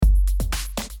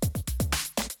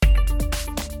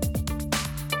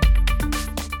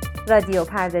رادیو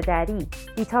پرده دری،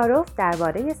 بی‌تعارف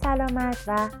درباره سلامت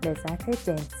و لذت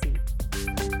جنسی.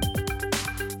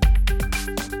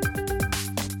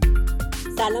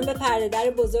 سلام به پرده در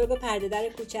بزرگ و پرده در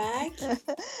کوچک.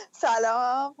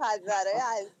 سلام پرده درای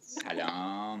عزیز.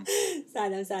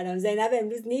 سلام. زینب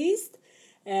امروز نیست.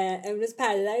 امروز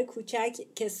پرده در کوچک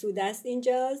که سوده است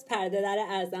اینجاست، پرده در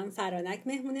اعظم فرانک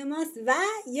مهمون ماست و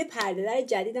یه پرده در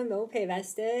جدیدم به اون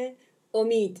پیوسته،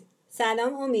 امید.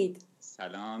 سلام امید.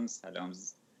 سلام.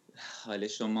 حال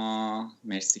شما؟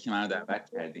 مرسی که منو دعوت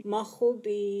کردید. ما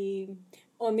خوبیم.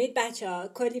 امید بچه‌ها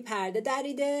کلی پرده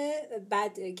دریده،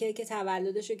 بعد که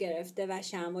تولدشو گرفته و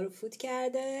شمع رو فوت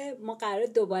کرده. ما قراره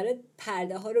دوباره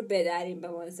پرده ها رو بدریم به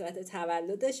مناسبت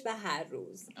تولدش و هر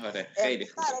روز. آره خیلی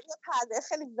خوبه. قراره پرده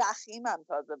خیلی ضخیمم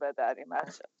تازه بدریم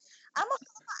بچه. اما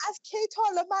از کی تا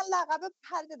حالا من لقب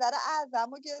پرده در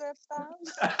اعظم رو گرفتم؟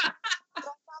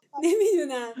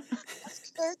 نمیدونم.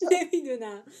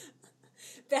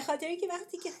 به خاطر که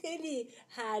وقتی که خیلی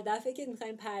هر دفعه که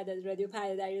میخوایم رادیو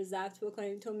پرده دری رو ضبط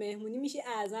بکنیم تو مهمونی میشی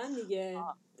اعظم دیگه.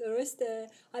 درسته؟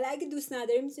 حالا اگه دوست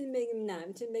نداری میتونیم بگیم نه،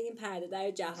 میتونیم بگیم پرده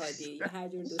در جهادی یا هر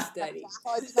جور دوست داری.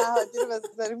 جهادی رو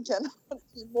بذاریم کنار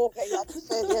موقعیت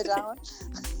فعلی جهان.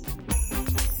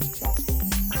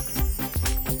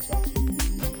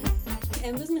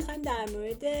 امروز میخوایم در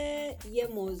مورد یه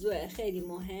موضوع خیلی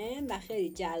مهم و خیلی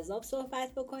جذاب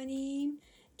صحبت بکنیم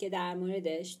که در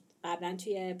موردش قبلا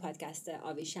توی پادکست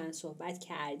آویشن صحبت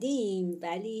کردیم،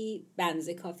 ولی به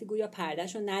اندازه کافی گویا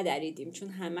پردهش رو ندریدیم چون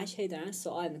همش هی دارن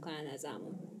سوال میکنن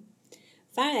ازمون.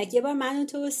 فرانک، یه بار من و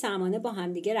تو سمانه با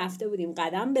هم دیگه رفته بودیم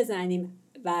قدم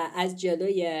بزنیم و از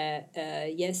جلوی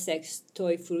یه سکس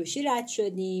توی فروشی رد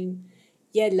شدیم،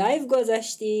 یه لایو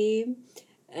گذاشتیم.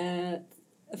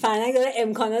 فرانک داره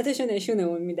امکاناتشو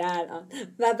نشونمون میده الان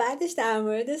و بعدش در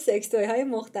مورد سکس توی های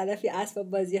مختلفی، اسباب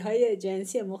بازی های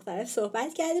جنسی مختلف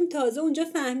صحبت کردیم. تازه اونجا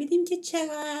فهمیدیم که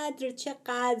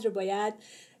چقدر باید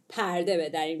پرده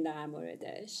بدریم در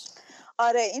موردش.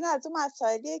 آره این از اون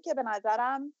مسائلیه که به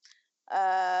نظرم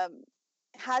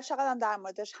هر چقدر هم در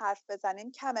موردش حرف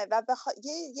بزنیم کمه و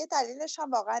یه دلیلش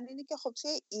هم واقعا اینه که خب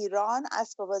توی ایران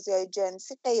اسباب بازی‌های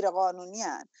جنسی غیر قانونی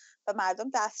هن و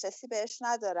مردم دسترسی بهش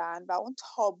ندارن و اون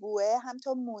تابوه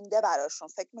همینطور مونده براشون.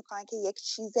 فکر میکنن که یک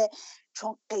چیز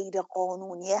چون غیر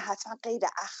قانونیه حتما غیر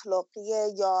اخلاقیه،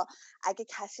 یا اگه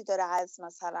کسی داره از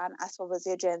مثلا اسباب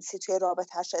بازی جنسی توی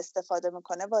رابطه‌اش استفاده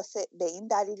میکنه واسه به این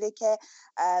دلیله که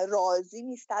راضی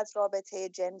نیست از رابطه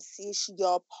جنسیش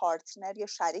یا پارتنر یا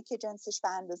شریک جنسیش به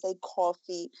اندازه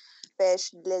کافی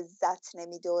بهش لذت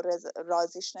نمیده و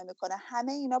راضیش نمیکنه.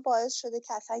 همه اینا باعث شده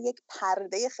که اصلا یک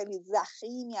پرده خیلی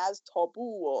ضخیمی از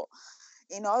تابو و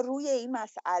اینا روی این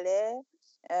مسئله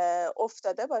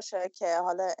افتاده باشه که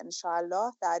حالا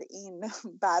انشاءالله در این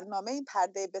برنامه این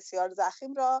پرده بسیار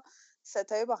ضخیم را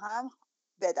ستایی با هم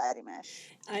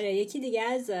بدریمش. آره یکی دیگه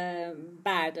از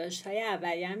برداشت‌های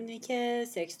اولیه هم اینه که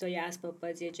سکس توی اسباب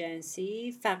بازی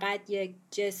جنسی فقط یک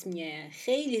جسمیه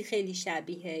خیلی خیلی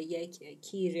شبیه یک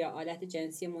کیر یا آلت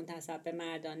جنسی منتسب به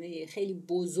مردانه خیلی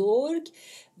بزرگ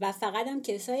و فقط هم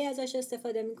کسایی ازش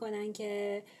استفاده میکنن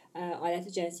که آلت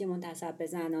جنسی منتسب به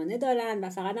زنانه دارن و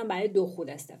فقط هم برای دخول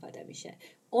استفاده میشه.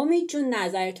 امید جون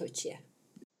نظر تو چیه؟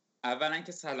 اولا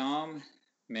که سلام،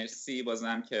 مرسی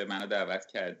بازم که منو دعوت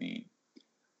کردین.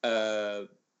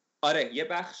 آره یه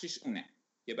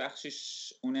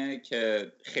بخشش اونه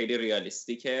که خیلی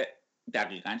ریالیستیکه،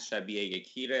 دقیقاً شبیه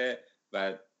یکیره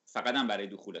و فقط هم برای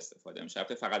دخول استفاده میشه.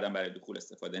 فقط هم برای دخول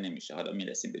استفاده نمیشه، حالا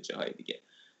میرسیم به جاهای دیگه.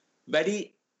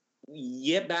 ولی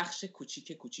یه بخش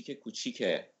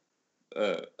کوچیک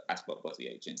اسباب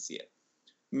بازی جنسیه.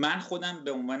 من خودم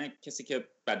به عنوان کسی که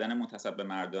بدن منتسب به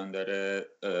مردان داره،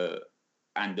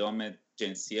 اندام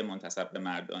جنسی منتسب به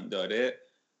مردان داره،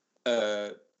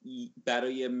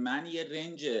 برای من یه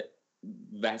رنج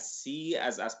وسیع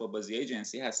از اسباب بازی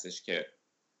جنسی هستش که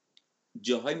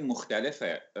جاهای مختلف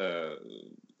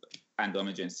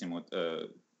اندام جنسی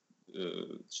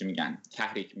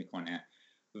تحریک میکنه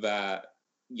و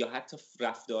یا حتی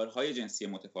رفتارهای جنسی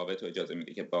متفاوت رو اجازه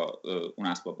میده که با اون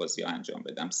اسباب بازی ها انجام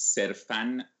بدم.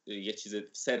 صرفاً یه چیز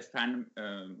صرفاً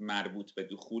مربوط به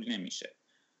دخول نمیشه.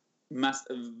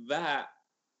 و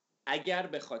اگر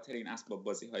به خاطر این اسباب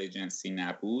بازی های جنسی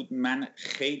نبود، من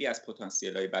خیلی از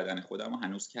پتانسیل های بدن خودم رو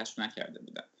هنوز کشف نکرده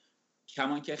بودم.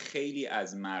 کمان که خیلی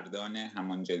از مردان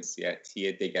همان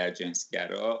جنسیتی دگر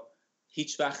جنسگرا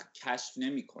هیچ وقت کشف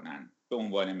نمی کنن. به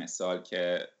عنوان مثال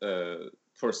که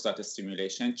پروستات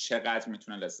استیمولیشن چقدر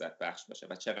میتونه لذت بخش باشه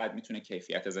و چقدر میتونه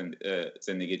کیفیت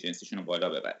زندگی جنسیشون رو بالا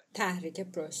ببره. تحریک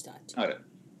پروستات. آره.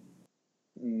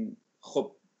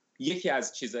 خب یکی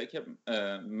از چیزایی که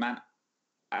من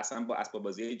اصلا با اسباب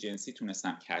بازی جنسی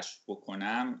تونستم کشف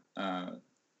بکنم،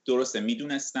 درسته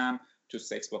میدونستم تو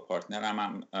سکس با پارتنرم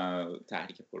هم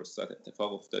تحریک پروستات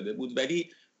اتفاق افتاده بود،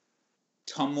 ولی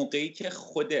تا موقعی که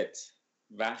خودت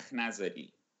وقت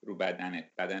نذاری رو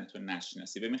بدنت رو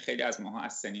نشناسی. ببین خیلی از ماها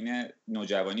از سنین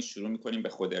نوجوانی شروع میکنیم به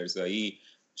خود ارضایی،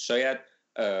 شاید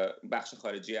بخش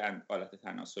خارجی آلات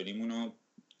تناسلیمون رو،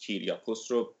 کیر یا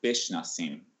پست رو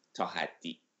بشناسیم تا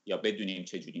حدی یا بدونیم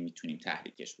چجوری میتونیم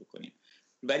تحریکش بکنیم،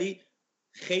 ولی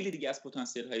خیلی دیگه از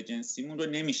پتانسیل های جنسیمون رو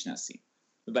نمیشناسیم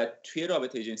و توی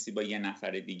رابطه جنسی با یه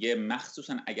نفر دیگه،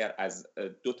 مخصوصا اگر از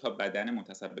 2 تا بدن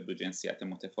منتسب به 2 جنسیت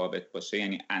متفاوت باشه،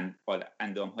 یعنی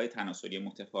اندام‌های تناسلی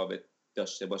متفاوت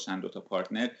داشته باشن 2 تا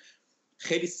پارتنر،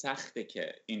 خیلی سخته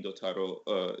که این 2 تا رو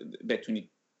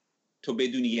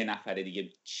بدونی یه نفر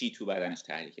دیگه چی تو بدنش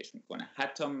تحریکش میکنه.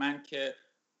 حتی من که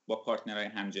با پارتنرهای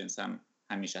همجنسم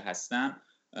همیشه هستم،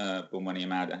 به عنوان یه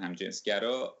مرد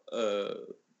همجنسگرا،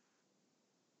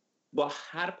 با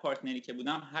هر پارتنری که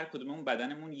بودم هر کدوممون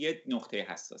بدنمون یه نقطه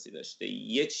حساسی داشته،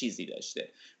 یه چیزی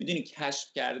داشته. میدونی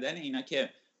کشف کردن اینا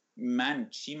که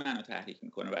چی منو تحریک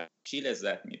میکنه و چی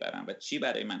لذت میبرم و چی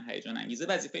برای من هیجان انگیزه،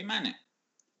 وظیفه منه.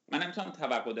 من نمیتونم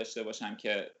توقع داشته باشم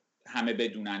که همه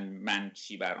بدونن من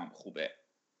چی برام خوبه.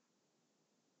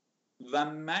 و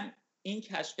من این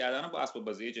کشف کردن رو با اسباب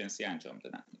بازی جنسی انجام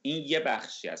دادم. این یه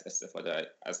بخشی از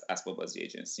استفاده از اسباب بازی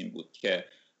جنسی بود که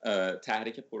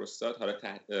تحریک پروستات،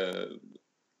 حالا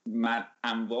من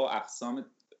انواع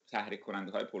اقسام تحریک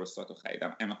کننده های پروستات رو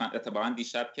خریدم. اتفاقا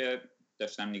دیشب که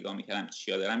داشتم نگاه میکردم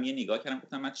چیا دارم، یه نگاه کردم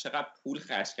گفتم من چقدر پول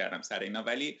خرج کردم سر اینا،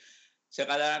 ولی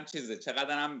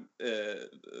چقدرم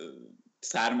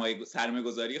سرمایه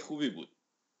گذاری خوبی بود.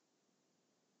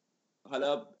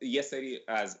 حالا یه سری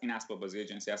از این اسباب بازی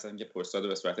جنسی هستن که پروستات رو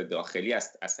به صورت داخلی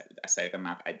از طریق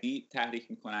مقعدی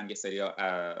تحریک میکنن، یه سری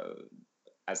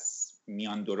از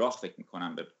میان دو راه فکر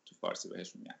میکنم تو فارسی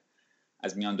بهش میگن،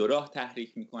 از میان دو راه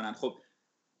تحریک میکنن. خب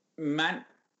من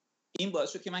این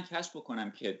باعث شد که من کشف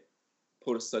بکنم که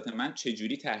پروستات من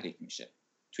چجوری تحریک میشه.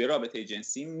 توی رابطه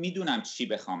جنسی میدونم چی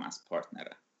بخوام از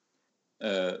پارتنرم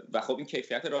و خب این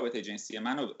کیفیت رابطه جنسی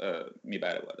منو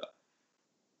میبره بالا.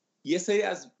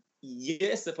 یه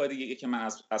استفاده که من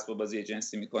از اسباب بازی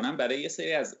جنسی میکنم برای یه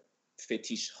سری از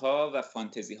فتیش ها و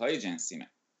فانتزی های جنسیمه،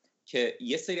 که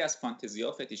یه سری از فانتزی ها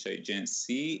و فتیش های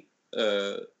جنسی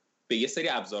به یه سری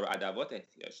ابزار و ادوات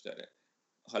احتیاج داره.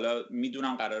 حالا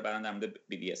میدونم قرار برام در مورد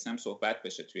BDSM صحبت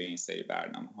بشه توی این سری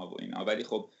برنامه ها و اینا، ولی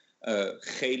خب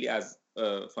خیلی از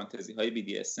فانتزی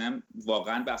های BDSM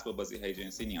واقعا به اسباب بازی های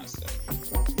جنسی نیاز داره.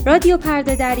 رادیو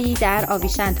پرده دری در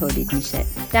آویشن تولید میشه،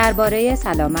 درباره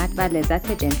سلامت و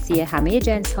لذت جنسی همه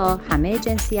جنس ها، همه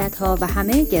جنسیت ها و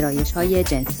همه گرایش های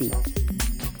جنسی.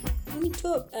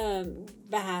 تو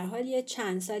به هر حال یه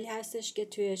چند سالی هستش که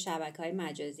توی شبکه‌های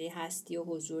مجازی هستی و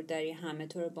حضور داری، همه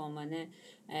تو رو به عنوان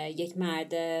یک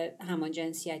مرد همان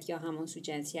جنسیتی یا همان سو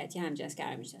جنسیتی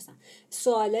همجنسگرا میشناسن.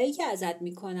 سوالایی که ازت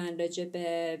میکنن راجع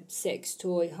به سکس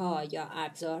توی ها یا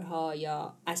ابزارها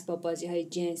یا اسباب بازی های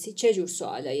جنسی چه جور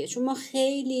سوالاییه؟ چون ما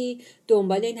خیلی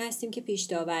دنبال این هستیم که پیش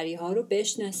داوری ها رو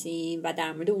بشناسیم و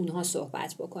در مورد اونها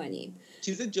صحبت بکنیم.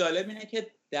 چیز جالب اینه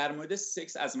که در مورد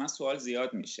سکس از من سوال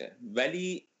زیاد میشه،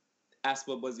 ولی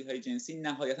اسباب بازی های جنسی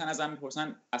نهایتا ازم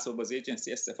میپرسن اسباب بازی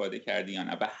جنسی استفاده کردی یا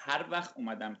نه، و هر وقت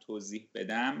اومدم توضیح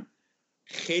بدم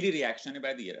خیلی ریاکشن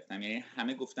بدی گرفتم. یعنی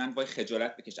همه گفتن وای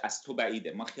خجالت بکش، از تو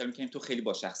بعیده، ما خیال میکنیم تو خیلی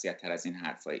با شخصیت تر از این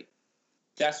حرفایی.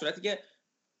 در صورتی که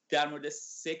در مورد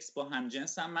سکس با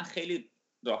همجنسم من خیلی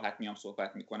راحت میام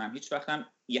صحبت میکنم، هیچ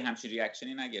وقتم یه همچین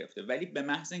ریاکشنی نگرفته. ولی به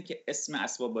محض اینکه اسم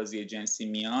اسباب بازی جنسی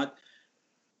میاد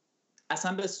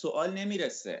اصلا به سوال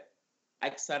نمیرسه.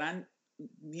 اکثرا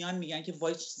میان میگن که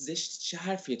وای زشت، چه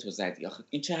حرفی تو زدی، آخه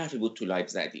این چه حرفی بود تو لایو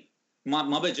زدی،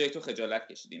 ما به جای تو خجالت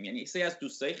کشیدیم. یعنی یکی از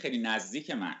دوستای خیلی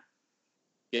نزدیک من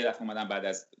یه دفعه اومدن بعد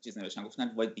از چیز نوشتن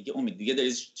گفتن وای دیگه امید دیگه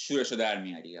داری شورشو در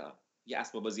میاری، یا یه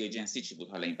اسباب بازی جنسی چی بود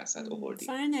حالا این وسط آوردی.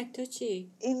 فرانک تو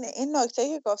چی؟ این نکته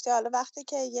که گفتی، حالا وقتی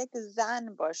که یک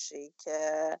زن باشی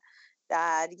که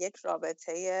در یک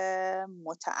رابطه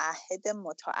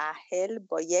متأهل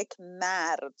با یک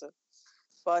مرد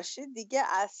باشی، دیگه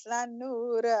اصلا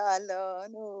نور علا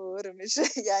نور میشه.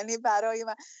 یعنی برای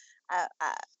من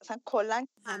اصلا کلن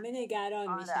همه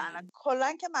نگران میشن،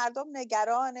 کلن که مردم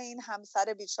نگران این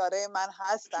همسر بیچاره من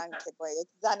هستن که با یک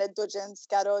زن دو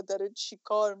جنسگرا داره چی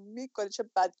کار میکنه، چه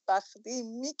بدبختی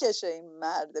میکشه این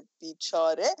مرد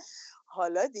بیچاره.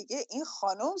 حالا دیگه این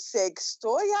خانم سکس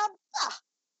توی هم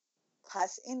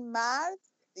پس این مرد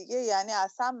دیگه یعنی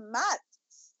اصلا مرد.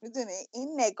 میدونی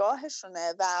این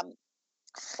نگاهشونه و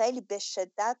خیلی به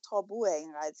شدت تابوه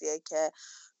این قضیه که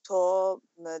تو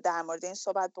در مورد این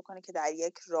صحبت بکنی که در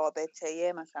یک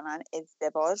رابطه مثلا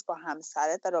ازدواج با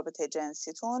همسرت و رابطه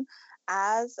جنسیتون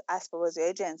از اسباب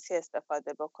بازی‌های جنسی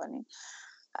استفاده بکنین.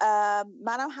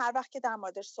 منم هر وقت که در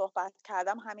موردش صحبت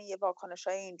کردم همین یه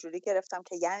واکنش‌های اینجوری گرفتم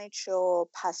که یعنی چی و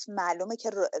پس معلومه که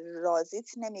راضیت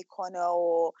نمی‌کنه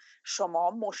و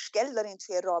شما مشکل دارین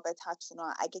توی رابطتون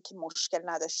و اگه که مشکل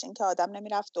نداشتین که آدم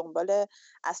نمیرفت دنبال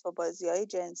اسباب بازی‌های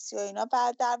جنسی و اینا.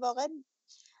 و در واقع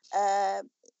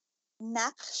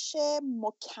نقش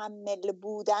مکمل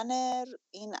بودن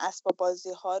این اسباب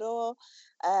بازی ها رو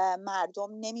مردم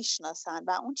نمیشناسن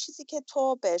و اون چیزی که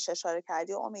تو بهش اشاره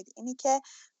کردی امید اینی که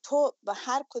تو و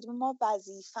هر کدوم ما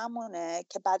وظیفمونه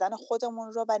که بدن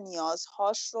خودمون رو و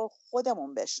نیازهاش رو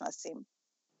خودمون بشناسیم.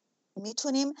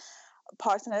 میتونیم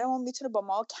پارتنرمون میتونه با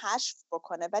ما کشف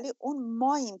بکنه ولی اون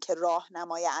ماییم که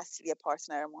راهنمای اصلی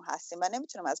پارتنرمون هستیم و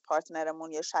نمیتونیم از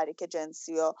پارتنرمون یا شریک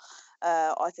جنسی و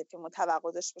عاطفیمون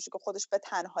توقع داشته باشه که خودش به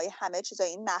تنهایی همه چیزا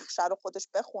این نقشه رو خودش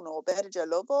بخونه و بره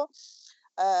جلو و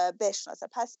بشناسه.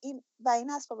 پس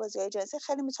این اسباب بازی‌های جنسی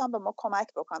خیلی میتونن به ما کمک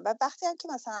بکنن. و وقتی هم که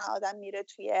مثلا آدم میره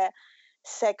توی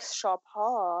سکس شاپ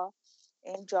ها،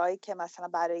 این جایی که مثلا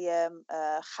برای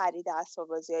خرید اسباب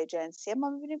بازی‌های جنسی، ما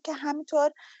می‌بینیم که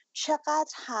همینطور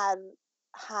چقدر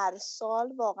هر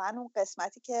سال واقعا اون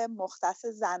قسمتی که مختص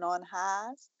زنان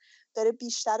هست داره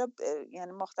بیشتر،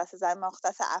 یعنی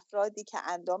مختص افرادی که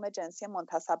اندام جنسی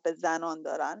منتسب به زنان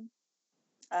دارن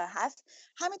هست،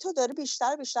 همینطور داره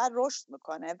بیشتر و بیشتر رشد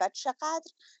میکنه و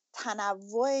چقدر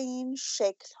تنوع این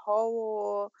شکل‌ها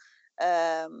و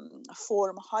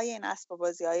فرم‌های این اسباب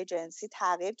بازی‌های جنسی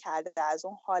تغییر کرده از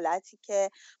اون حالتی که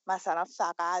مثلا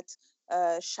فقط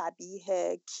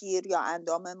شبیه کیر یا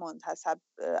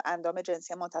اندام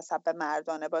جنسی منتسب به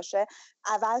مردانه باشه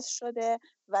عوض شده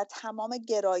و تمام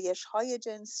گرایش‌های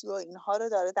جنسی و اینها رو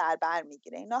داره در بر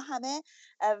میگیره. اینا همه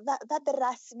و به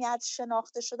رسمیت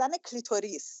شناخته شدن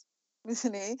کلیتوریس.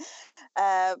 می‌دونی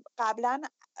قبلا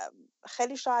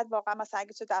خیلی شاید واقعا مثلا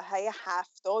اگه تو دهه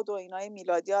 70 و اینای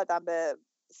میلادی آدم به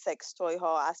سکس توی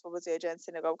ها اسباب بازی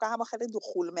جنسی نگاه بکنه، اما خیلی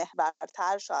دخول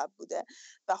محورتر شاید بوده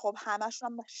و خب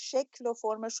همشون هم شکل و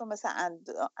فرمشون مثل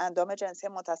اندام جنسی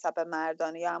منتسب به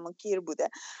مردانه یا همون کیر بوده.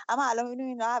 اما الان میبینیم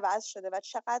اینا عوض شده و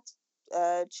چقدر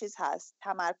چیز هست،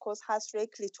 تمرکز هست روی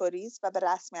کلیتوریس و به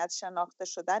رسمیت شناخته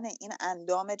شدن این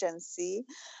اندام جنسی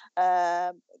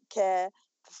که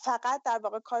فقط در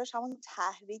واقع کارش همون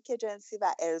تحریک جنسی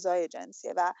و ارضای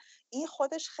جنسیه و این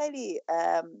خودش خیلی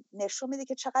نشون میده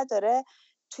که چقدر داره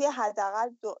توی حداقل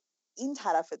این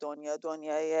طرف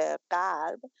دنیای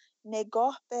غرب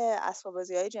نگاه به اسباب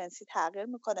بازی‌های جنسی تغییر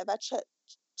میکنه و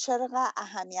چقدر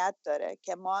اهمیت داره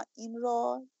که ما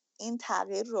این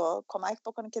تغییر رو کمک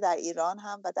بکنیم که در ایران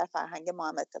هم و در فرهنگ ما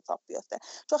هم اتفاق بیفته.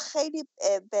 چون خیلی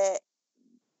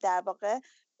در واقع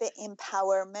به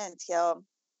empowerment یا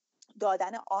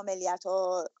دادن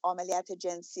عملیات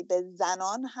جنسی به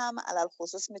زنان هم علل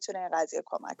خصوص میتونه این قضیه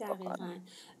کمک بکنه.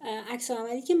 عکس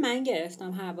العملی که من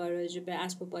گرفتم هر بار راجع به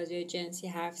اسباب بازی جنسی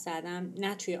حرف زدم،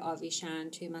 نه توی آویشن،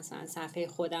 توی مثلا صفحه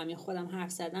خودم یا خودم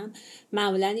حرف زدم،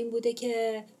 معمولا این بوده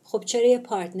که خب چرا یه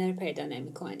پارتنر پیدا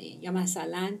نمی‌کنی؟ یا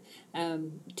مثلا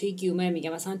توی گیومه میگه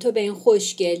مثلا تو به این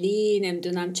خوشگلی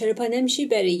نمیدونم چرا پا نمیشی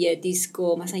بری یه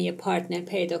دیسکو مثلا یه پارتنر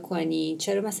پیدا کنی؟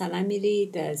 چرا مثلا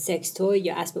میری سکس توی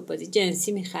یا اسباب بازی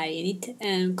جنسی میخری؟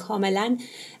 یعنی کاملا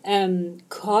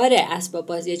کار اسباب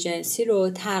بازی جنسی رو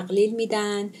تقلیل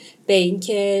میدن به این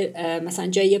که مثلا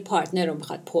جای یه پارتنر رو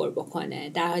میخواد پر بکنه،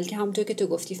 در حالی که همونطور که تو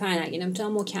گفتی فرانک اینا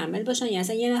میتونن مکمل باشن. یا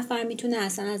اصلا یه نفر میتونه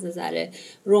اصلا از نظر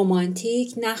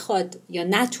رمانتیک نخواد یا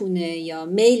نتونه یا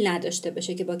میل نداشته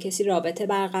باشه که با کسی رابطه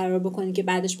برقرار بکنه که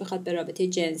بعدش بخواد به رابطه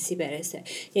جنسی برسه.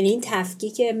 یعنی این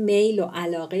تفکیک میل و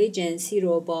علاقه جنسی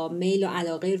رو با میل و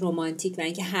علاقه رمانتیک و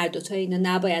اینکه هر دوتا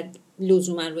اینا نباید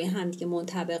لزوما روی هم دیگه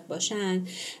منطبق باشن،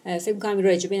 فکر می‌کنم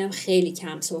راجع به اینم خیلی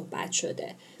کم صحبت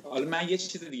شده. حالا من یه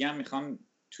چیز دیگه هم میخوام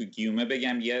تو گیومه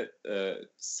بگم، یه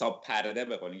ساب پرده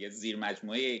بقولن، یه زیر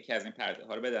مجموعه یکی از این پرده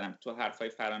ها رو بدارم تو حرفای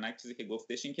فرانک. چیزی که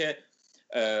گفتش این که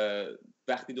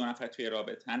وقتی دو نفر توی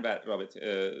رابطن و رابطه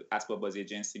اسباب بازی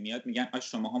جنسی میاد میگن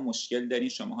شماها مشکل دارین،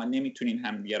 شماها نمیتونین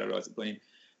همدیگه رو راضی کنین.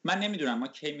 من نمیدونم ما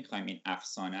کی میخوایم این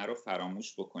افسانه رو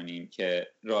فراموش بکنیم که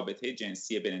رابطه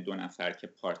جنسی بین دو نفر که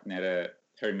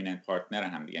پرمننت پارتنر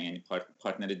هم دیگه، یعنی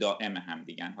پارتنر دائم هم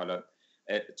دیگه، حالا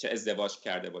چه ازدواج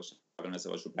کرده باشه، حالا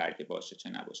ازدواج رو برگه باشه چه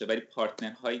نباشه، ولی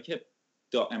پارتنرهایی که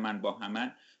دائما با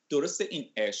همن، درسته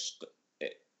این عشق،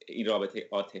 این رابطه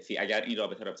عاطفی، اگر این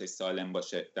رابطه سالم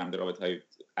باشه، در مورد رابطه‌های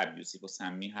ابیوسیو و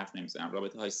سمی حرف نمیزنم،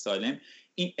 رابطه‌های سالم،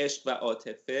 این عشق و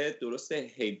عاطفه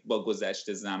درسته با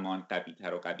گذشت زمان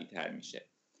قوی‌تر و قوی‌تر میشه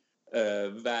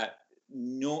و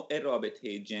نوع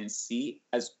رابطه جنسی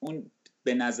از اون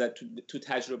به نظر تو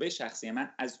تجربه شخصی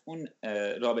من از اون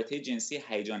رابطه جنسی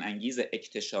هیجان انگیز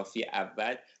اکتشافی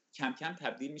اول کم کم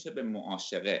تبدیل میشه به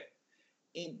معاشقه.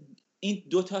 این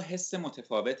دو تا حس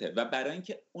متفاوته و برای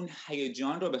اینکه اون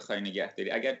هیجان رو بخوای نگه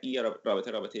داری، اگر این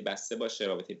رابطه بسته باشه،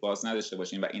 رابطه باز نداشته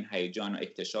باشین و این هیجان و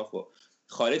اکتشاف و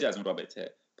خارج از اون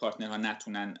رابطه پارتنرها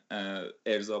نتونن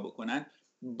ارضا بکنن،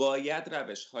 باید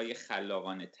روش‌های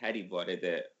خلاقانه تری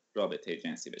وارد رابطه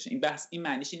جنسی بشه. این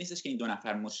معنیش نیستش که این دو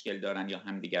نفر مشکل دارن یا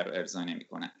همدیگر رو ارضا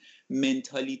نمی‌کنن.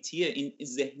 منتالیتی این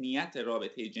ذهنیت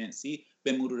رابطه جنسی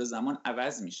به مرور زمان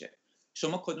عوض میشه.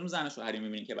 شما کدوم زن و شوهری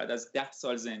می‌بینید که بعد از 10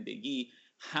 سال زندگی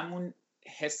همون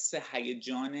حس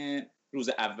هیجان روز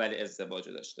اول ازدواج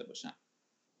داشته باشن؟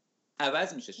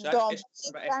 عوض میشه. شاید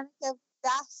که 10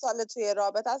 سال توی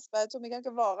رابطه است بهتون میگن که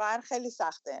واقعا خیلی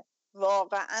سخته،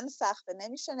 واقعا سخته،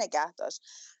 نمیشه نگه داشت.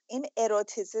 این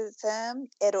اروتیزم،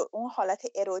 اون حالت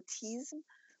اروتیزم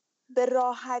به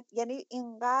راحت، یعنی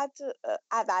اینقدر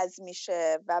عوض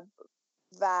میشه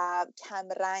و کم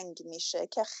رنگ میشه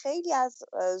که خیلی از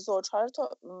زوجها رو تو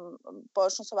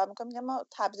باشون صحبت میکنم میگم ما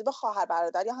تبدیل به خواهر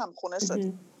برادر یا همخونه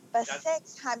شدیم و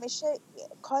سکس همیشه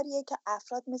کاریه که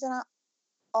افراد میزنن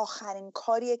آخرین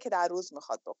کاریه که در روز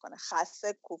میخواد بکنه،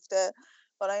 خسته، کوفته،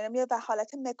 بالا اینا میاد و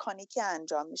حالت مکانیکی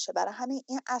انجام میشه. برای همین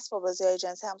این اسباب بازی‌های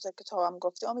جنسی همونطور که تو هم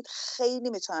گفتی امید خیلی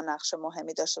میتونن نقش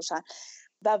مهمی داشته باشن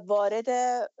و وارد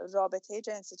رابطه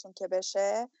جنسیتون که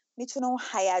بشه میتونه اون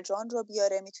هیجان رو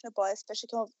بیاره، میتونه باعث بشه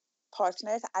که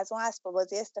پارتنرت از اون اسباب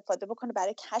بازی استفاده بکنه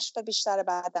برای کشف بیشتر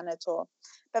بدن تو.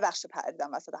 ببخشید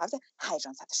پردم وسط حرف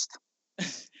هیجان زده شدم.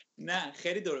 نه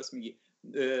خیلی درست میگی.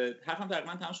 حرفم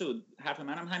تقریبا تمام شد. حرف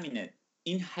منم همینه.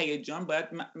 این هیجان باید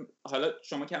حالا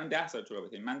شما که الان 10 سال تو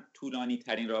رابطه، من طولانی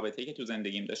ترین رابطه‌ای که تو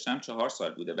زندگیم داشتم 4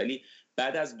 سال بوده، ولی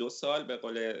بعد از 2 سال به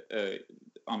قول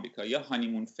آمریکایی‌ها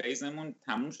هانیمون فیزمون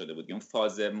تموم شده بود. اون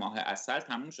فاز ماه عسل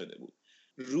تموم شده بود.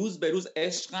 روز به روز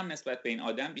عشقم نسبت به این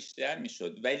آدم بیشتر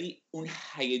میشد، ولی اون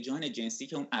هیجان جنسی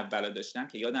که اون اولا داشتم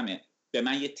که یادمه به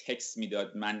من یه تکست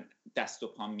میداد، من دست و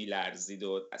پام میلرزید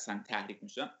و اصلا تحریک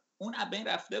میشدم، اون از بین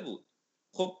رفته بود.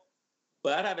 خب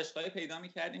باید روش‌های پیدا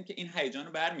می‌کردیم که این هیجان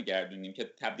رو برمیگردونیم که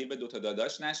تبدیل به 2 تا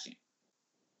داداش نشیم.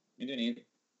 میدونید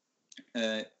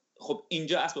خب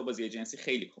اینجا اسباب بازی جنسی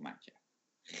خیلی کمک کرد،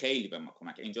 خیلی به ما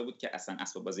کمک کرد. اینجا بود که اصلا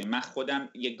اسباب بازی، من خودم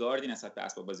یه گاردی نسبت به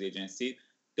اسباب بازی جنسی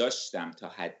داشتم تا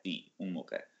حدی اون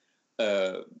موقع.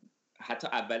 حتی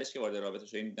اولش که وارد رابطه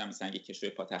شدیم دیدم مثلا یه کشوی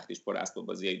پاتختیش پر اسباب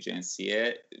بازی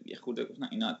جنسیه، یه خورده گفتم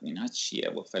اینا چیه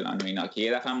و فلان و اینا. که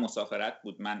یه دفعه مسافرت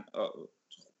بود، من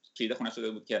کلید خونه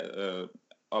شده بود که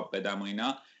آب بدم و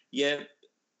اینا،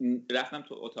 رفتم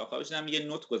تو اتاق خوابش دیدم یه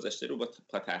نوت گذاشته رو با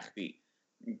پاتختی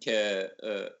که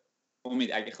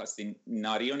امید اگه خواستی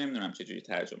ناری رو نمیدونم چجوری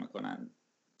ترجمه کنن،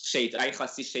 اگه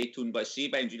خواستی شیطون باشی،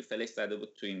 و اینجوری فلش زده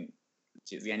بود تو این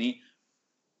چیز. یعنی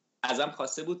ازم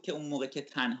خواسته بود که اون موقع که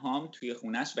تنهام توی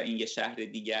خونش و این یه شهر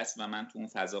دیگه است و من تو اون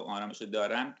فضا آرامشو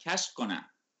دارم کشف کنم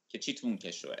که چی تو اون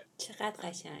کشوه. چقدر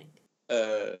قشنگ.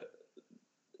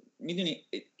 میدونی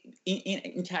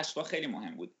این کشفا خیلی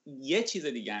مهم بود. یه چیز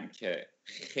دیگه هم که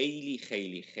خیلی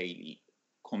خیلی خیلی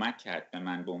کمک کرد به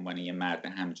من به عنوان یه مرد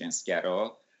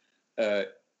همجنسگرا،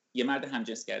 یه مرد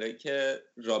همجنسگرایی که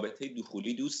رابطه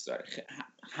دخولی دوست داره.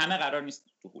 همه قرار نیست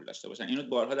دخول داشته باشن. اینو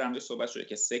بارها در موردش صحبت شده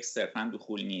که سکس صرفاً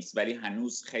دخول نیست، ولی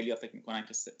هنوز خیلی‌ها فکر میکنن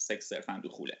که سکس صرفاً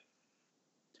دخوله.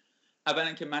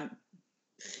 اولا که من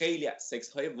خیلی از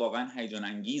سکس‌های واقعاً هیجان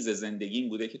انگیز زندگیم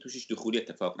بوده که توشش دخولی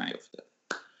اتفاق نیفتاد.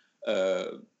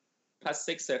 پس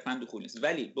سکس صرفاً دخول نیست،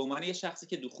 ولی به عنوان یه شخصی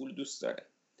که دخول دوست داره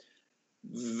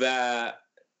و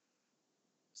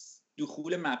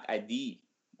دخول مقعدی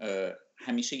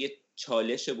همیشه یه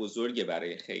چالش بزرگه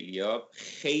برای خیلیا.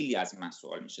 خیلی از من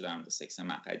سوال میشه در مورد سکس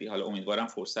مقعدی. حالا امیدوارم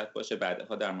فرصت باشه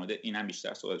بعدها در مورد اینم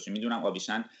بیشتر صحبت بشه. میدونم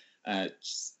آویشن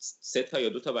 3 تا یا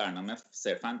 2 تا برنامه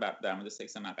صرفاً در مورد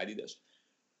سکس مقعدی داشت،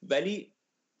 ولی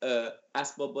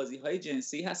اسباب بازی های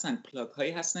جنسی هستن، پلاگ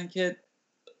هایی هستن که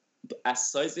از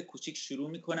سایز کوچیک شروع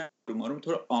میکنه ما رو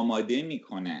تو رو آماده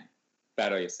میکنه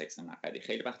برای سکس مقعدی.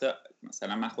 خیلی وقتا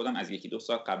مثلا من خودم از 1-2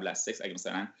 ساعت قبل از سکس، اگه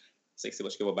مثلا سکسی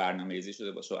باشه که با برنامه‌ریزی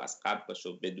شده باشه و از قبل باشه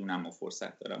و بدونم و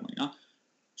فرصت دارم و اینا،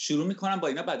 شروع میکنم با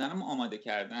اینا بدنمو آماده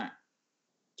کردن.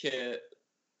 که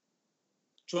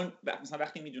چون مثلا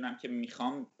وقتی میدونم که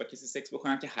میخوام با کسی سکس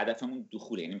بکنم که هدفمون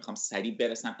دخوله، یعنی میخوام سریع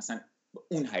برسم، اصلا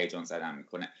اون هیجان زدم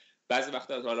میکنه. بعضی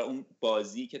وقتا حالا اون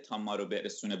بازی که تا ما رو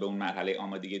برسونه به اون مرحله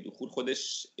آمادگی دخول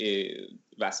خودش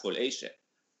وصفل ایشه،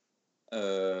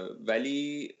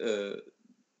 ولی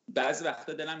بعضی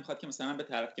وقتا دلم میخواد که مثلا به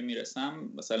طرف که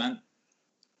میرسم مثلا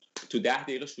تو 10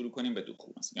 دقیقه شروع کنیم به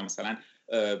دخول. یا مثلا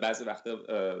بعضی وقتا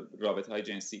رابطه‌های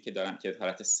جنسی که دارم که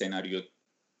حالت سناریو،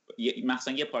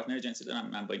 مثلا یه پارتنر جنسی دارم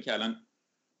من با اینکه الان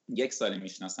 1 سال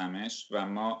میشناسمش و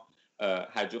ما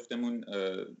هر جفتمون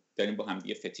داریم با هم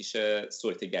دیگه فتیش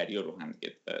سلطه‌گری رو هم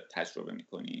دیگه تجربه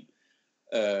میکنیم.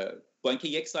 با اینکه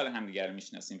 1 سال همدیگه رو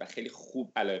میشناسیم و خیلی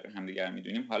خوب علاقه همدیگه رو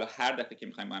میدونیم، حالا هر دفعه که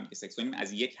میخوایم با هم دیگه سکس کنیم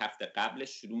از 1 هفته قبلش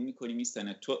شروع میکنیم این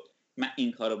سنه تو من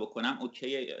این کارو بکنم اوکی،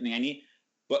 یعنی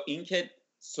با اینکه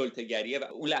سلطه‌گریه و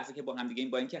اون لحظه که با هم دیگه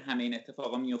با اینکه همه این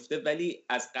اتفاقا میفته ولی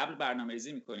از قبل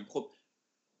برنامه‌ریزی میکنیم. خب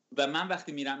و من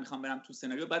وقتی میخوام برم تو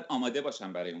سناریو باید آماده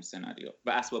باشم برای اون سناریو و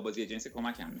اسباب بازی جنسی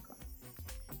کمکم میکنه.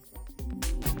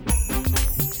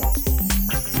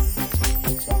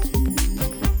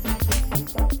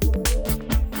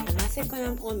 فکر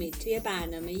کنم امید توی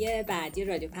برنامه بعدی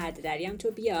رادیو پرده هم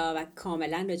تو بیا و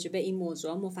کاملا راجع به این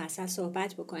موضوع مفصل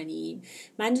صحبت بکنیم.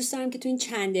 من دوست دارم که تو این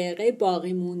چند دقیقه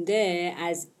باقی مونده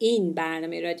از این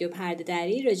برنامه رادیو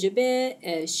پرده راجع به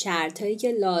شرطایی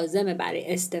که لازمه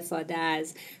برای استفاده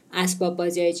از اسباب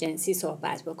بازی جنسی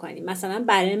صحبت بکنیم. مثلا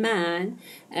برای من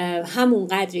همون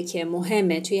قدری که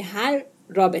مهمه توی هر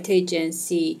رابطه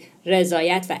جنسی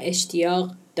رضایت و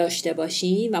اشتیاق داشته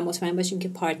باشیم و مطمئن باشیم که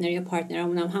پارتنر یا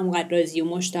پارتنرمون هم همونقدر راضی و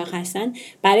مشتاق هستن،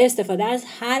 برای استفاده از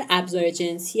هر ابزار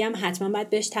جنسی هم حتما باید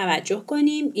بهش توجه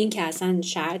کنیم. این که اصلا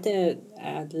شرط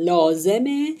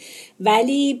لازمه،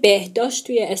 ولی بهداشت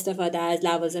توی استفاده از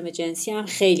لوازم جنسی هم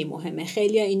خیلی مهمه.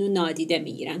 خیلی ها اینو نادیده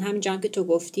میگیرن. همینجان که تو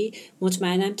گفتی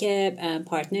مطمئنم که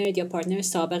پارتنر یا پارتنر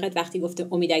سابقت وقتی گفته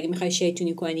امید اگه میخوای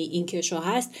شیطونی کنی این که شو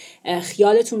هست،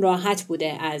 خیالتون راحت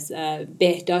بوده از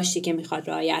بهداشتی که میخواد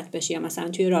رعایت بشه، یا مثلا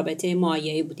توی رابطه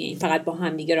مایعی بودین فقط با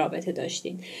هم دیگه رابطه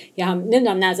داشتین، یا هم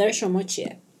نمیدونم نظر شما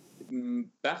چیه؟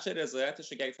 بخش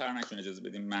رضایتش رو اگه فرانک اجازه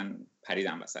بدیم من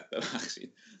پریدم وسط،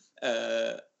 ببخشید.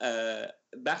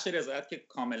 بخش رضایت که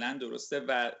کاملا درسته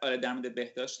و در مورد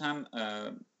بهداشت هم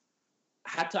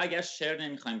حتی اگر شیر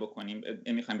نمیخوایم بکنیم،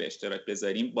 نمیخوایم به اشتراک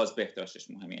بذاریم، باز بهداشتش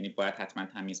مهمه. یعنی باید حتما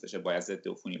تمیز بشه، باید ضد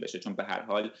عفونی بشه، چون به هر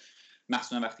حال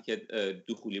مخصوصا وقتی که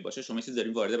دخولی باشه شما چیزی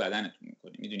دارین وارد بدنتون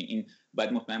میکنین، میدونی این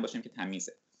باید مطمئن باشیم که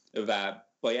تمیزه و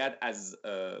باید از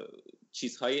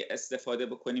چیزهای استفاده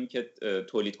بکنیم که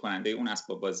تولید کننده اون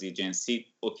اسباب بازی جنسی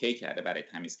اوکی کرده برای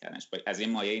تمیز کردنش. از این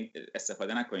مایع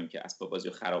استفاده نکنیم که اسباب بازی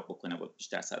رو خراب بکنه و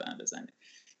بیشتر صدمه بزنه.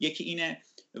 یکی اینه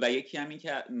و یکی هم این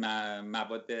که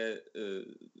مواد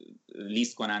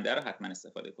لیز کننده رو حتما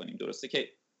استفاده کنیم. درسته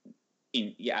که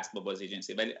این یه اسباب بازی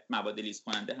جنسی ولی مواد لیز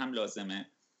کننده هم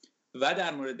لازمه. و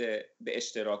در مورد به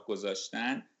اشتراک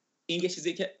گذاشتن، این یه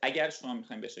چیزی که اگر شما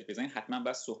میخواین به اشتراک بزنین حتما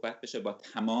باید صحبت بشه با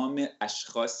تمام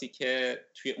اشخاصی که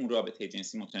توی اون رابطه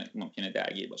جنسی ممکنه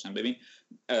درگیر باشن. ببین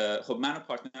خب من و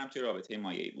پارتنرم توی رابطه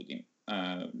مایعی بودیم،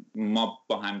 ما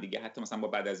با هم دیگه حتی مثلا با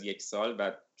بعد از 1 سال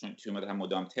و چون توی مدت هم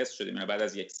مدام تست شدیم، بعد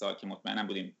از 1 سال که مطمئنم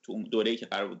بودیم تو اون دوره‌ای که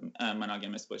قرار بود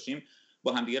مناگمس باشیم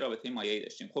با هم دیگه رابطه مایعی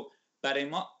داشتیم. خب برای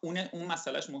ما اون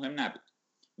مسئلهش مهم نبود،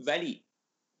 ولی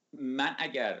من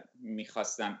اگر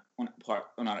میخواستم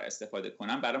اونا رو استفاده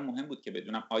کنم برام مهم بود که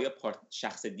بدونم آیا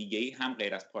شخص دیگه‌ای هم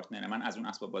غیر از پارتنر من از اون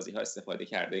اسباب بازی ها استفاده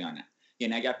کرده یا نه.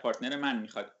 یعنی اگر پارتنر من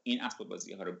میخواد این اسباب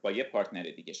بازی ها رو با یه پارتنر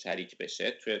دیگه شریک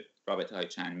بشه توی رابطه های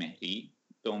چند مهری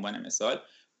به عنوان مثال،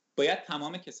 باید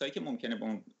تمام کسایی که ممکنه به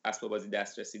اون اسباب بازی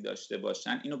دسترسی داشته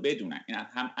باشن اینو بدونن. این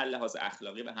هم از لحاظ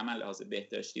اخلاقی و هم از لحاظ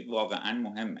بهداشتی واقعا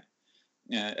مهمه.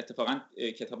 اتفاقا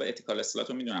کتاب اتیکال اسلات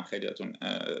رو میدونم خیلیاتون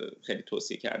خیلی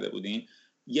توصیه کرده بودین،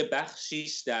 یه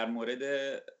بخشیش در مورد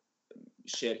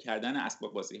شیر کردن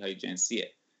اسباب بازی های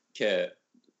جنسیه که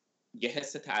یه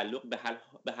حس تعلق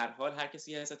به هر حال هر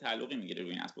کسی یه حس تعلقی میگیره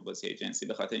روی این اسباب بازی های جنسی،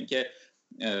 به خاطر اینکه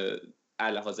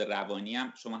از لحاظ روانی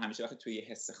هم شما همیشه وقتی توی یه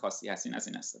حس خاصی هستین از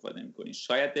این استفاده میکنین.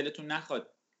 شاید دلتون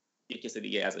نخواد یه کسی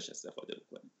دیگه ازش استفاده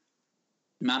بکنین.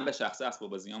 من به شخص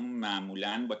اسباب بازیامو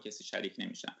معمولاً با کسی شریک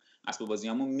نمیشم. اسباب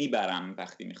بازیامو میبرم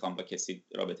وقتی میخوام با کسی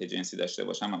رابطه جنسی داشته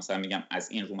باشم، مثلا میگم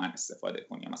از این رو من استفاده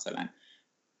کن، یا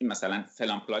مثلا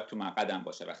فلان پلاک تو مقدم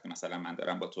باشه وقتی مثلا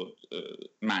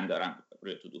من دارم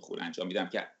روی تو دخول انجام میدم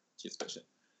که چیز باشه.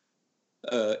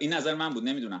 این نظر من بود.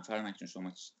 نمیدونم فرانک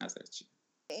شما نظر چیه؟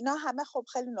 اینا همه خب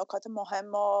خیلی نکات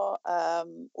مهم و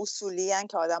اصولی هستن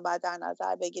که آدم باید در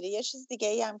نظر بگیره. یه چیز دیگه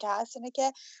ای هم که هست اینه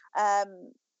که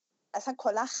اصلا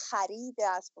کلا خرید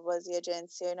اسباب بازی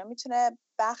جنسی اینا میتونه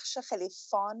بخش خیلی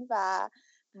فان و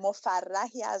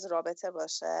مفرحی از رابطه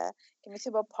باشه که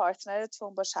میتونی با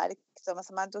پارتنرتون، با شریک،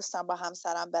 مثلا من دوستم با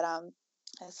همسرم برم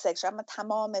سکس شاپ، من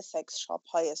تمام سکس شاپ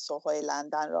های سوهای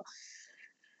لندن رو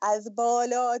از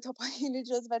بالا تا پایین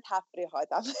جزو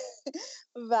تفریحاتم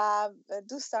و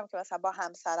دوستم که مثلا با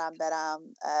همسرم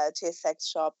برم توی سکس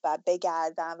شاپ و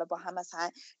بگردم و با هم مثلا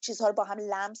چیزها رو با هم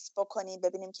لمس بکنیم،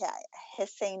 ببینیم که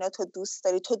حس اینا تو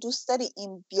دوست داری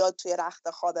این بیاد توی رخت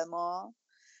خواب ما،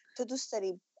 تو دوست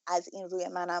داری از این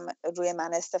روی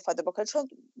من استفاده بکنه، چون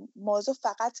موضوع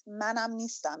فقط منم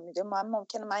نیستم. میدونم من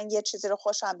ممکنه من یه چیزی رو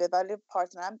خوشم بیاد ولی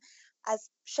پارتنرم از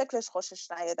شکلش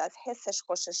خوشش نیاد، از حسش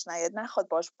خوشش نیاد، نخواد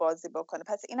باش بازی بکنه.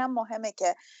 پس اینم مهمه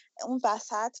که اون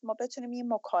وسط ما بتونیم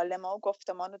این مکالمه و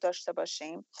گفتمان رو داشته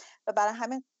باشیم و برای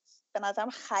همین به نظرم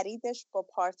خریدش با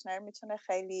پارتنر میتونه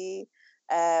خیلی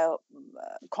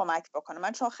کمک بکنه.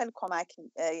 من چون خیلی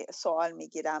سوال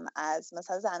میگیرم از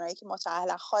مثلا زنایی که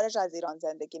متأهلا خارج از ایران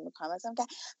زندگی میکنن، مثلا که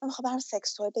من میخوام برام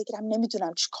سکس توی بگیرم،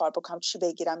 نمیدونم چی کار بکنم، چی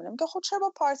بگیرم. میگم خب چرا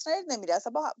با پارتنرت نمیری؟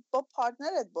 اصلا با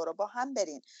پارتنرت برو، با هم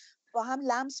برین، با هم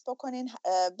لمس بکنین،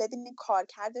 ببینین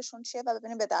کارکردشون چیه و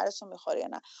ببینین به درتون میخوره یا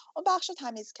نه. اون بخش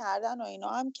تمیز کردن و اینا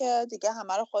هم که دیگه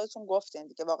همه رو خودتون گفتین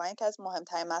دیگه. واقعا یکی از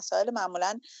مهمترین مسائل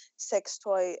معمولا سکس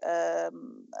توی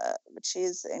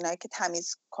اینایی که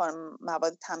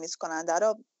مواد تمیز کننده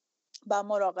رو با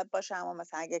مراقب باشه. اما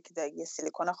مثلا اگه که یه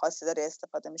سیلیکون خاصی داره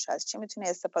استفاده میشه، از چی میتونی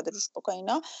استفاده روش بکنی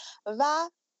اینا. و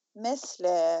مثل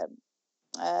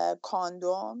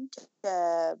کاندوم که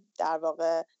در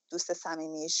واقع دوست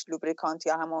صمیمیش لوبریکانت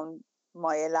یا همون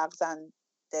مایع لغزنده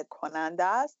کننده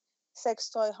است، سکس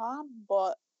توی ها هم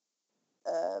با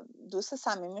دوست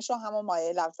صمیمیش رو همون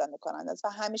مایع لغزنده کننده است و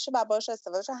همیشه باهاش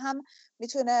استفاده شه. هم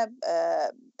میتونه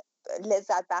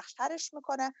لذت بخشترش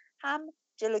میکنه، هم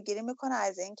جلوگیری میکنه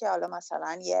از این که حالا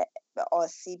مثلا یه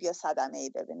آسیب یا صدمه‌ای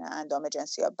ببینه اندام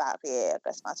جنسی یا بقیه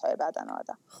قسمت‌های بدن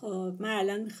آدم. خب من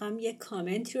الان میخوام یه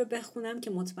کامنتی رو بخونم که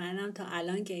مطمئنم تا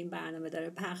الان که این برنامه داره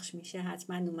پخش میشه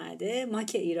حتما اومده. ما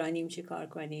که ایرانیم چی کار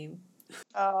کنیم؟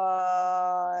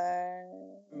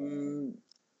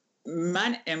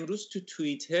 من امروز تو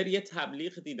توییتر یه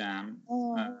تبلیغ دیدم،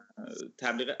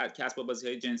 تبلیغ که اسباب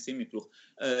بازی‌های جنسی میفروخت.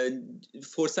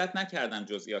 فرصت نکردم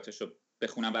جزئیاتش رو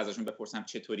بخونم و ازشون بپرسم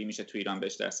چطوری میشه تو ایران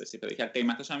بهش دسترسی پیدا کرد.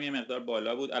 قیمتاش هم یه مقدار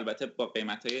بالا بود، البته با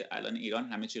قیمتای الان ایران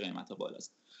همه چی قیمتا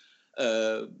بالاست،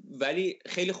 ولی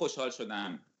خیلی خوشحال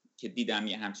شدم که دیدم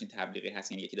یه همچین تبلیغی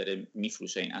هست، یکی داره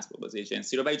میفروشه این اسباب بازی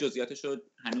جنسی رو، ولی جزئیاتش رو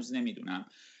هنوز نمیدونم.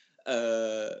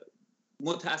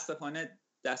 متاسفانه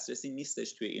دسترسی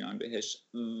نیستش توی ایران بهش،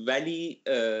 ولی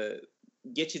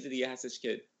یه چیز دیگه هستش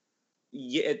که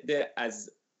یه عده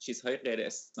از چیزهای غیر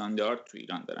استاندارد تو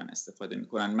ایران دارن استفاده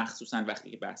میکنن، مخصوصا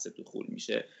وقتی که بحث دخول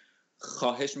میشه.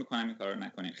 خواهش میکنم این کار رو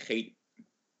نکنین، خیلی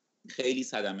خیلی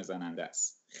صدمه زننده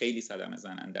است، خیلی صدمه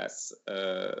زننده است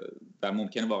و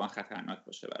ممکنه واقعا خطرناک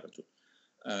باشه براتون.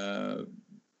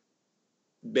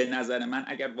 به نظر من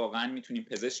اگر واقعا میتونین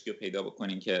پزشکی رو پیدا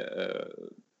بکنین که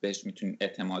بهش میتونین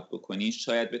اعتماد بکنین،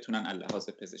 شاید بتونن لحاظ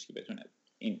پزشکی بتونه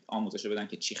این آموزش رو بدن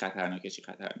که چی خطرناکه چی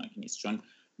خطرناک نیست. چون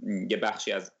یه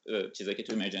بخشی از چیزایی که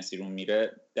تو ایمرجنسی روم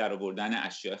میره در آوردن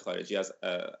اشیاء خارجی از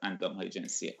اندامهای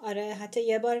جنسیه. آره حتی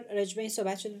یه بار راجع به این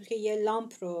صحبت شده بود که یه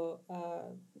لامپ رو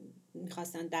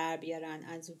میخواستن در بیارن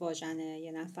از واژن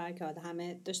یه نفر که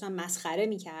همه داشتن مسخره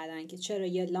میکردن که چرا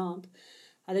یه لامپ.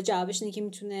 حالا جوابش اینه که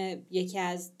میتونه یکی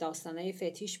از داستانهای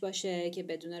فتیش باشه که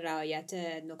بدون رعایت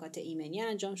نکات ایمنی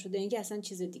انجام شده، اینکه اصلا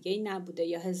چیز دیگه ای نبوده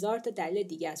یا هزار تا دلیل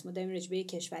دیگه است. ما داریم راجع به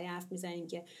کشوری حرف میزنیم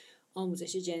که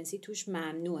آموزش جنسی توش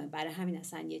ممنوعه، برای همین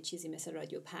اصلا یه چیزی مثل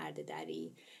رادیو پرده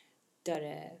دری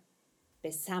داره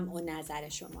به سمع و نظر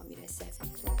شما میرسه.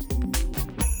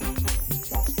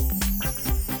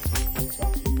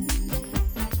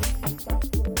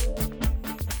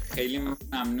 خیلی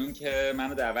ممنون که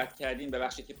منو دعوت کردین،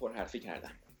 ببخشید که پرحرفی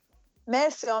کردم.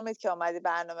 مرسی امید که اومدی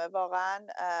برنامه. واقعا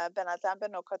به نظرم به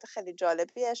نکات خیلی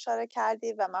جالبی اشاره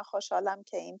کردی و من خوشحالم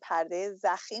که این پرده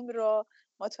ضخیم رو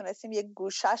ما تونستیم یک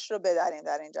گوشش رو بداریم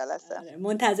در این جلسه.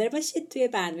 منتظر باشید توی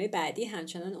برنامه بعدی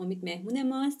همچنان امید مهمون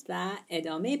ماست و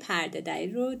ادامه پرده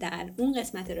دری رو در اون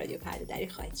قسمت رادیو پرده دری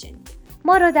خواهید شنید.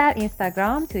 ما رو در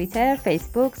اینستاگرام، توییتر،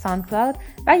 فیسبوک، ساندکلاود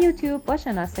و یوتیوب با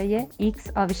شناسه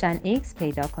x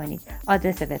پیدا کنید.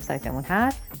 آدرس وبسایتمون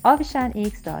هست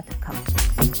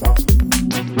avishanx.com.